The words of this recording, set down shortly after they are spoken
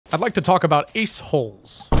I'd like to talk about ace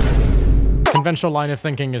holes. Conventional line of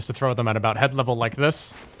thinking is to throw them at about head level like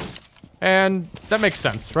this. And that makes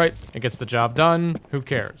sense, right? It gets the job done, who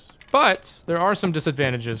cares? But there are some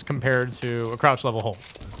disadvantages compared to a crouch level hole.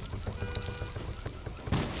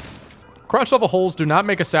 Crouch level holes do not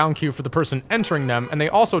make a sound cue for the person entering them, and they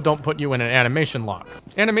also don't put you in an animation lock.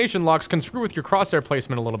 Animation locks can screw with your crosshair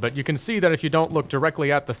placement a little bit. You can see that if you don't look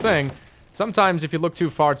directly at the thing, sometimes if you look too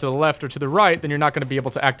far to the left or to the right, then you're not going to be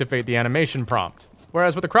able to activate the animation prompt.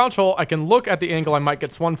 Whereas with a crouch hole, I can look at the angle I might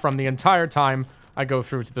get swung from the entire time I go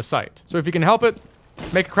through to the site. So if you can help it,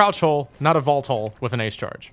 make a crouch hole, not a vault hole with an ace charge.